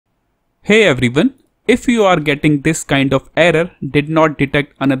Hey everyone, if you are getting this kind of error, did not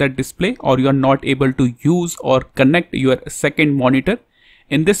detect another display, or you are not able to use or connect your second monitor,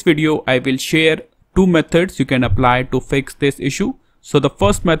 in this video I will share two methods you can apply to fix this issue. So the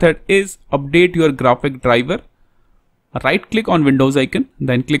first method is update your graphic driver. Right click on Windows icon,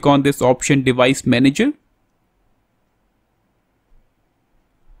 then click on this option Device Manager.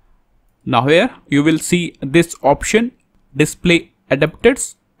 Now here you will see this option Display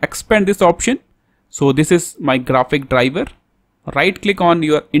Adapters. Expand this option. So this is my graphic driver. Right click on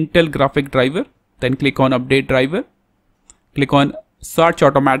your Intel graphic driver, then click on Update Driver. Click on Search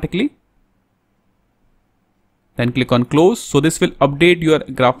Automatically, then click on Close. So this will update your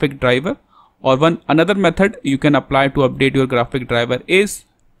graphic driver. Or another method you can apply to update your graphic driver is,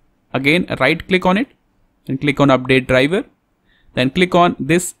 again, right click on it and click on Update Driver, then click on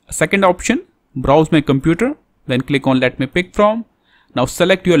this second option, Browse My Computer, then click on Let Me Pick From. Now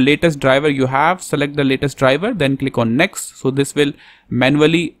select your latest driver you have, select the latest driver, then click on Next. So this will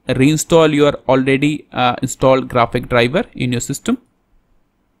manually reinstall your already installed graphic driver in your system.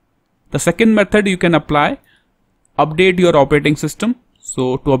 The second method you can apply, update your operating system.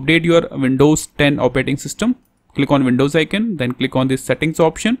 So to update your Windows 10 operating system, click on Windows icon, then click on this settings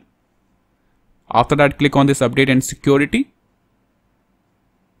option. After that, click on this update and security.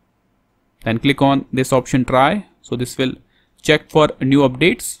 Then click on this option try. So this will check for new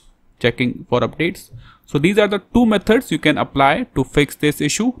updates, checking for updates. So these are the two methods you can apply to fix this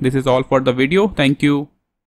issue. This is all for the video. Thank you.